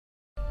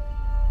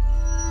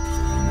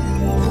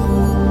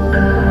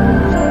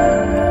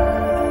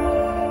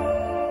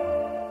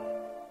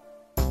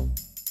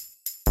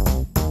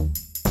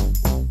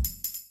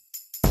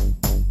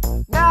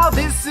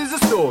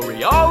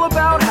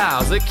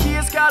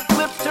got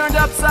flipped, turned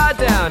upside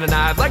down. And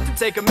I'd like to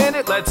take a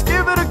minute, let's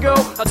give it a go.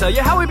 I'll tell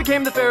you how he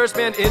became the fairest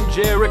man in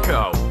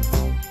Jericho.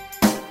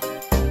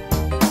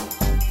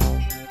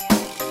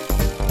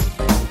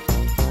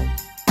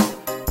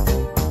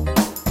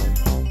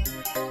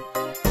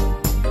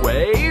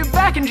 Way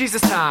back in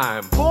Jesus'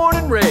 time, born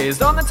and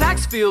raised on the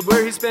tax field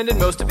where he's spending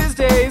most of his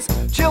days.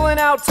 Chilling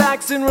out,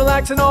 taxing,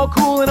 relaxing, all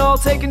cool and all,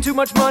 taking too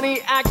much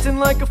money, acting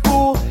like a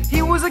fool.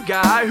 He was a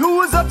guy who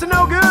was up to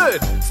no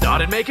good,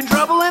 started making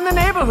trouble in the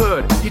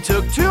neighborhood. He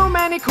took too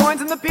many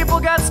coins and the people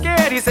got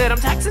scared. He said, I'm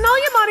taxing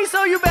all your money,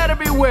 so you better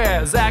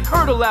beware. Zach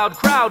heard a loud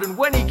crowd, and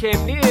when he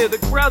came near, the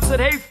crowd said,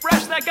 hey,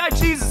 fresh, that guy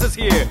Jesus is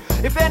here.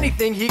 If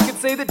anything, he could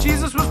say that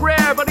Jesus was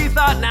rare, but he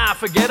thought, nah,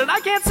 forget it, I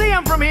can't see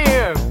him from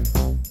here.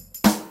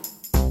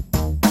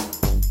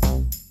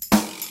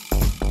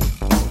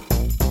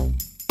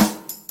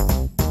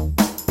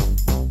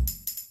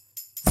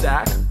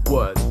 Zach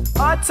was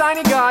a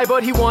tiny guy,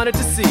 but he wanted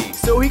to see,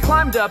 so he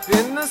climbed up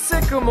in the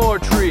sycamore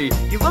tree.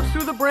 He looked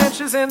through the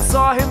branches and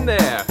saw him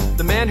there,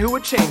 the man who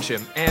would change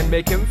him and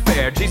make him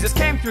fair. Jesus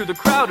came through the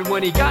crowd, and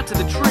when he got to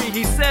the tree,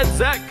 he said,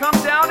 Zach, come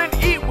down and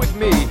eat with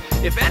me.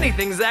 If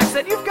anything, Zach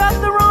said, you've got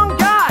the wrong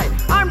guy.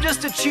 I'm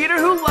just a cheater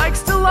who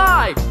likes to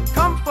lie.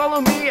 Come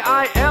follow me,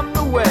 I am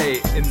the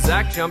way. And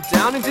Zach jumped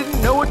down and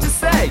didn't know what to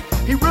say.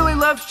 He really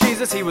loves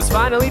Jesus, he was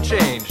finally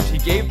changed. He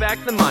gave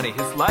back the money,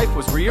 his life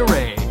was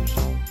rearranged.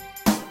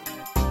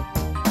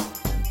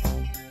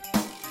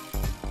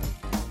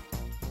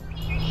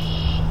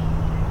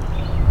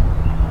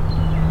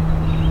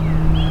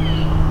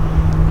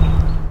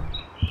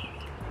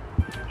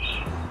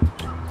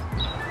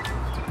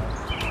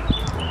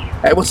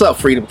 Hey, what's up,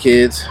 Freedom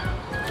Kids?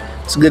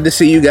 It's good to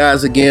see you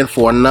guys again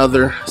for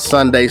another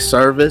Sunday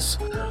service.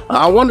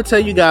 I want to tell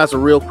you guys a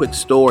real quick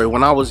story.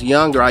 When I was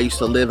younger, I used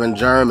to live in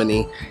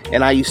Germany,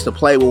 and I used to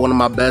play with one of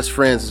my best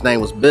friends. His name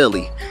was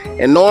Billy.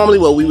 And normally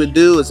what we would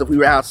do is if we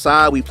were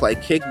outside, we play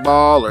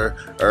kickball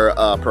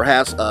or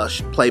perhaps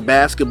play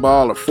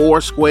basketball or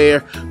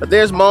foursquare. But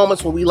there's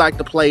moments when we like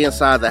to play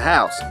inside the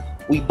house.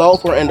 We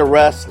both were into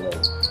wrestling.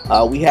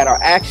 We had our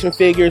action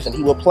figures, and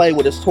he would play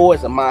with his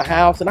toys in my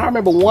house. And I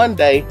remember one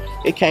day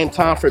it came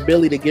time for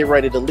Billy to get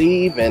ready to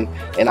leave, and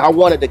I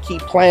wanted to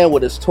keep playing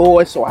with his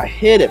toys, so I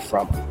hid it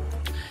from him.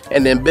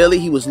 And then Billy,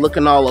 he was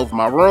looking all over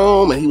my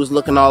room, and he was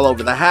looking all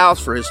over the house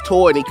for his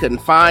toy, and he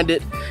couldn't find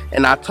it.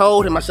 And I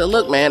told him, I said,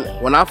 look, man,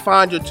 when I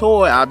find your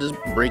toy, I'll just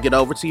bring it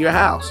over to your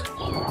house.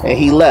 And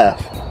he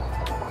left.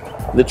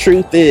 The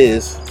truth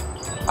is,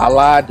 I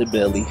lied to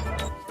Billy.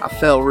 I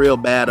felt real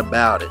bad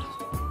about it.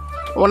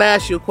 I want to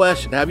ask you a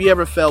question. Have you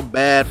ever felt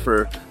bad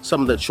for some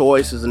of the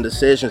choices and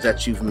decisions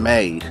that you've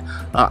made?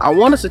 I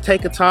want us to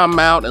take a time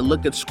out and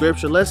look at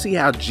scripture. Let's see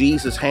how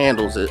Jesus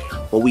handles it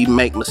when we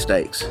make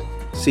mistakes.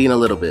 See you in a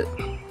little bit.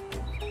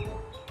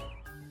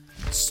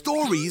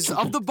 Stories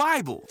of the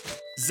Bible.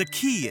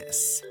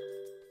 Zacchaeus.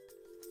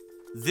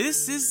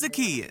 This is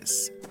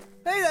Zacchaeus.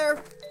 Hey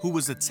there. Who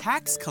was a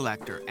tax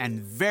collector and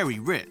very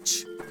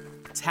rich.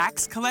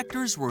 Tax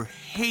collectors were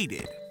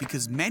hated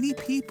because many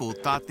people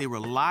thought they were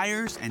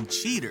liars and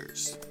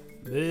cheaters.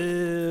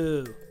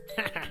 Boo.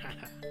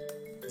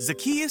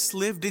 Zacchaeus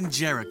lived in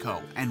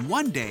Jericho, and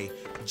one day,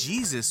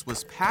 Jesus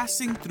was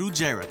passing through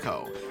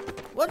Jericho.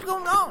 What's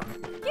going on?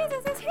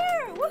 Jesus is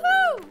here!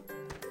 Woohoo!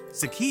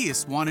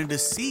 Zacchaeus wanted to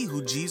see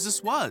who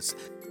Jesus was.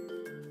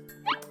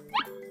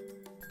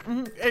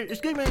 Hey,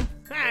 excuse me.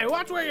 Hey,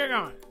 watch where you're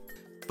going.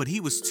 But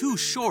he was too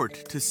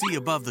short to see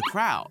above the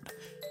crowd.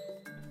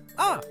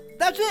 Ah,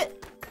 that's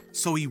it.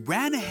 So he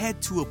ran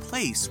ahead to a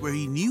place where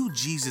he knew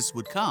Jesus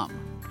would come.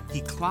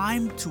 He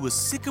climbed to a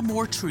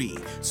sycamore tree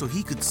so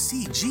he could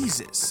see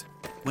Jesus.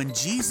 When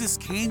Jesus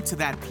came to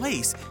that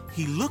place,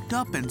 he looked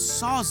up and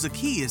saw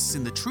Zacchaeus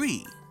in the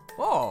tree.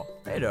 Oh,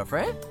 hey there,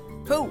 friend.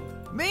 Who?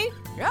 Me?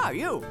 Yeah,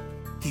 you.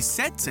 He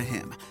said to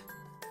him,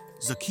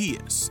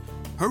 Zacchaeus,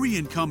 hurry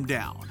and come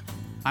down.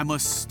 I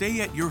must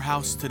stay at your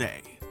house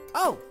today.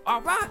 Oh,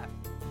 all right.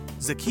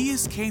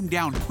 Zacchaeus came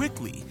down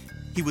quickly.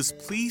 He was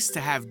pleased to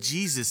have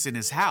Jesus in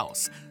his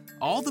house.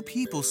 All the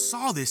people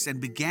saw this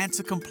and began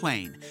to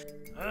complain.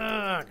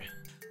 Ugh.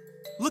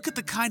 Look at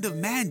the kind of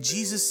man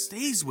Jesus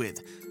stays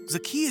with.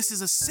 Zacchaeus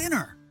is a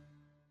sinner.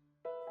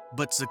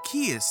 But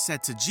Zacchaeus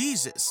said to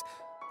Jesus,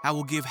 I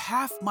will give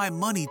half my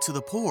money to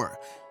the poor.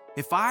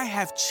 If I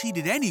have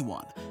cheated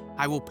anyone,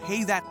 I will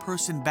pay that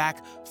person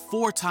back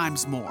 4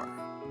 times more.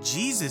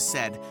 Jesus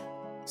said,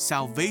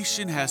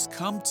 Salvation has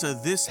come to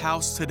this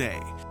house today.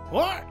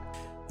 What?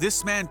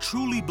 This man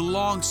truly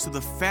belongs to the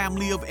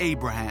family of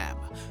Abraham.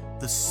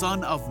 The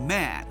Son of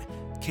Man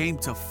came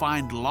to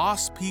find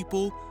lost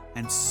people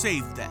and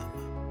save them.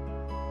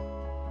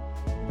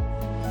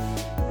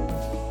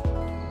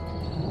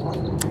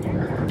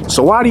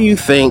 So why do you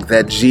think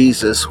that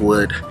Jesus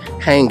would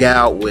hang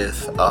out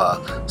with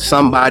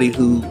somebody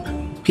who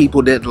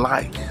people didn't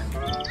like?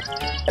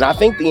 And I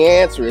think the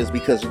answer is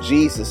because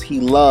Jesus, he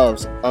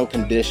loves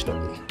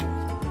unconditionally.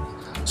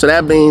 So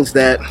that means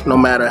that no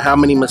matter how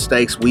many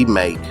mistakes we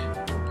make,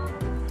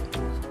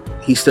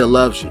 he still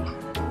loves you.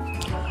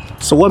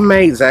 So what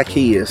made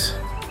Zacchaeus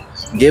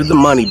give the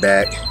money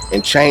back,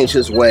 and change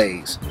his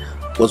ways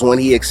was when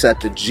he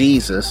accepted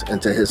Jesus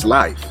into his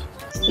life.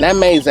 And that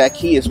made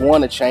Zacchaeus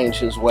want to change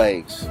his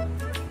ways.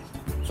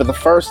 For the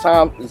first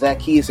time,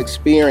 Zacchaeus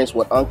experienced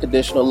what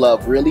unconditional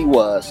love really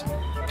was.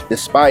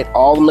 Despite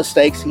all the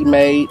mistakes he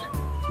made,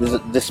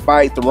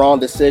 despite the wrong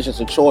decisions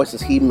and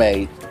choices he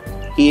made,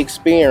 he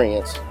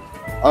experienced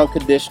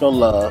unconditional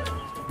love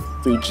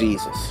through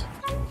Jesus.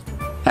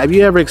 Have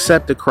you ever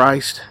accepted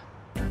Christ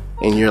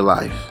in your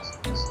life?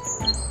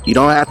 You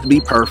don't have to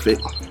be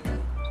perfect.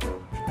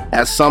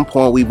 At some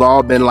point, we've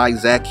all been like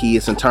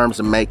Zacchaeus in terms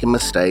of making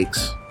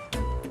mistakes.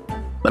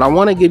 But I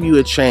want to give you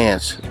a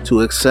chance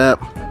to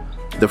accept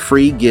the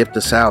free gift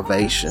of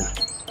salvation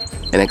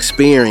and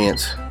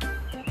experience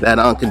that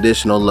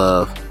unconditional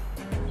love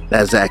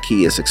that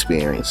Zacchaeus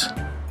experienced.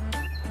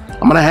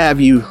 I'm going to have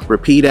you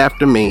repeat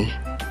after me.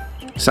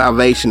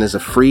 Salvation is a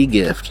free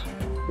gift.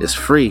 It's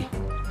free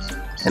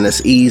and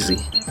it's easy.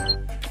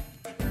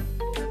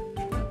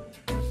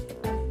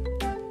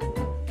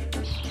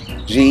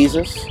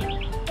 Jesus,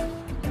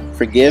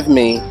 forgive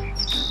me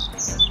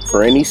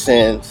for any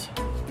sins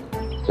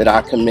that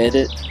I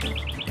committed.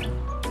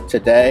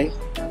 Today,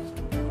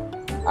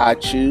 I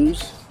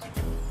choose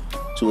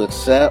to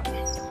accept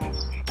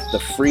the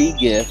free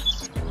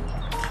gift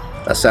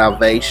of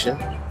salvation.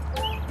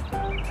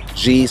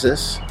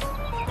 Jesus,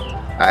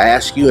 I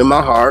ask you in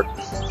my heart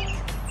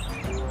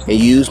and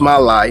use my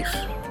life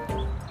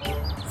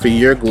for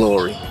your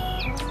glory.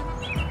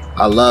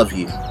 I love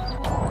you.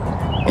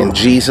 In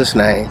Jesus'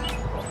 name,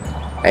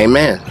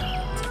 amen.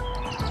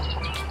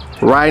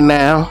 Right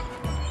now,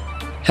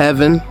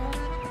 heaven,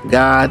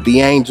 God,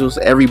 the angels,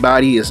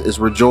 everybody is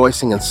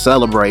rejoicing and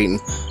celebrating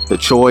the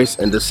choice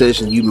and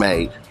decision you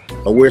made.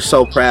 And we're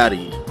so proud of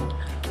you.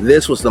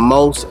 This was the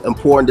most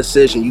important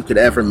decision you could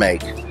ever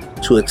make,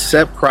 to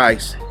accept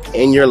Christ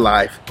in your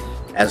life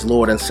as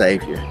Lord and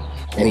Savior.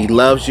 And He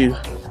loves you,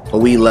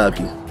 and we love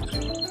you.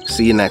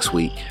 See you next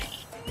week.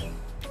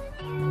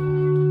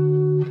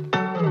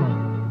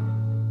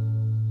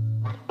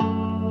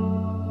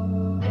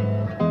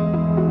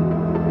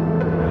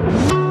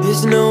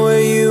 There's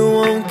nowhere you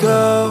won't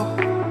go,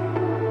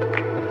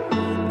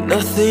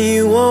 nothing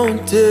you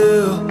won't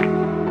do,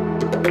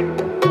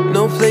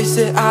 no place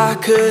that I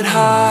could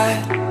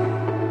hide.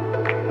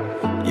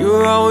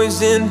 You're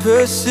always in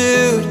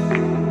pursuit.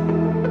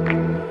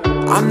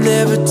 I'm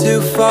never too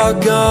far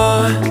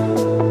gone,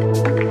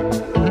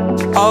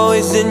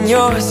 always in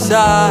your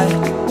side.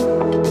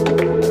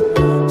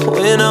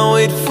 When I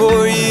wait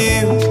for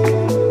you,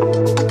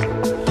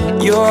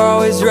 you're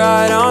always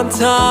right on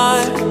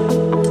time.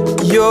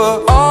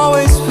 You're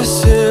always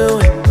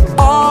pursuing,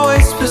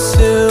 always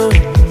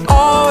pursuing,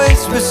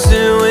 always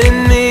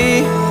pursuing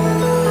me.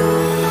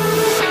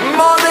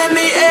 More than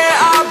the air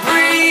I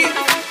breathe,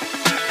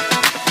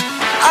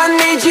 I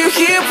need you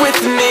here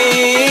with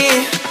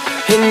me.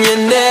 And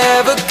you're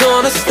never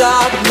gonna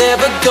stop,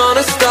 never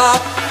gonna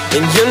stop.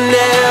 And you're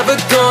never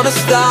gonna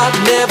stop,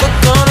 never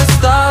gonna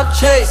stop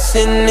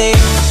chasing me.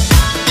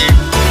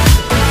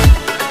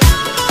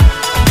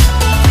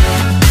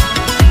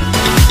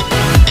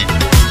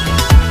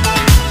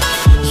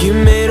 You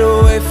made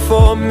a way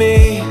for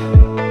me,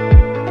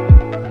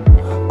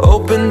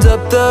 opened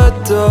up the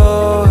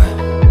door.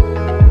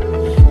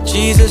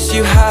 Jesus,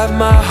 you have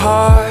my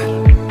heart,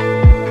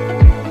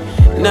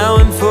 now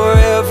and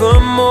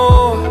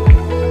forevermore.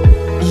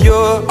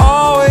 You're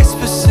always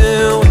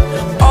pursuing,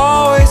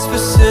 always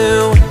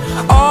pursuing,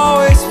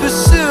 always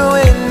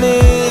pursuing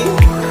me.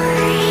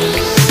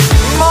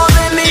 More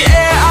than the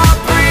air I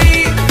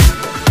breathe,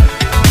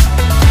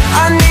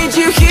 I need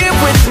you here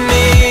with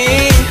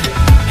me.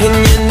 And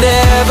you're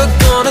never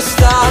gonna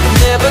stop,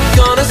 never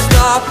gonna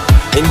stop.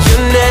 And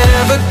you're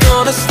never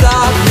gonna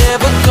stop,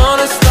 never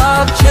gonna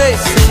stop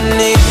chasing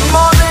me.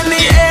 More than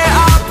the air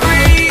I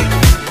breathe,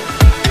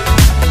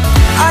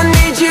 I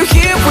need you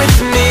here with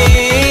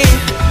me.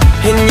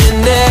 And you're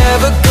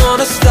never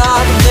gonna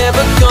stop,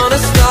 never gonna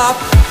stop.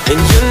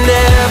 And you're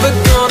never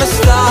gonna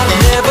stop,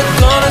 never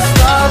gonna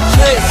stop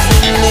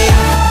chasing me.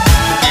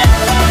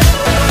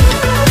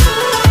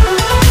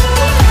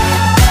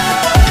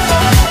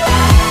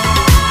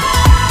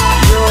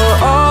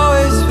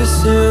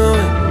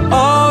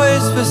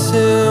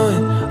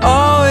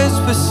 Always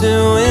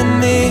pursuing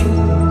me.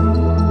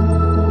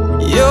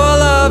 Your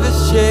love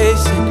is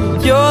chasing,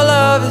 your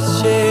love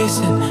is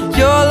chasing,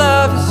 your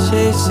love is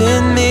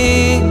chasing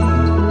me.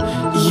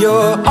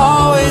 You're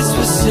always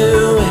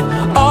pursuing,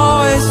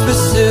 always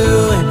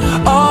pursuing,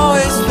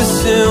 always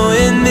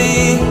pursuing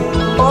me.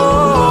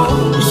 Oh,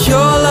 your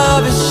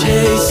love is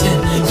chasing,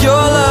 your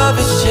love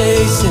is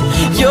chasing,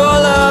 your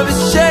love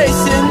is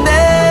chasing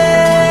me.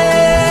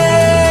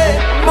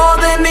 More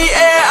than the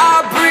air I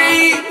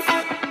breathe,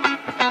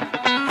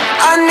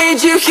 I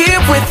need you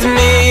here with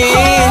me.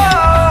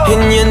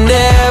 And you're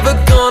never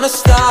gonna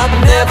stop,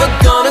 never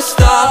gonna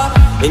stop.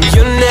 And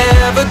you're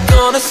never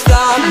gonna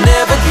stop,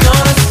 never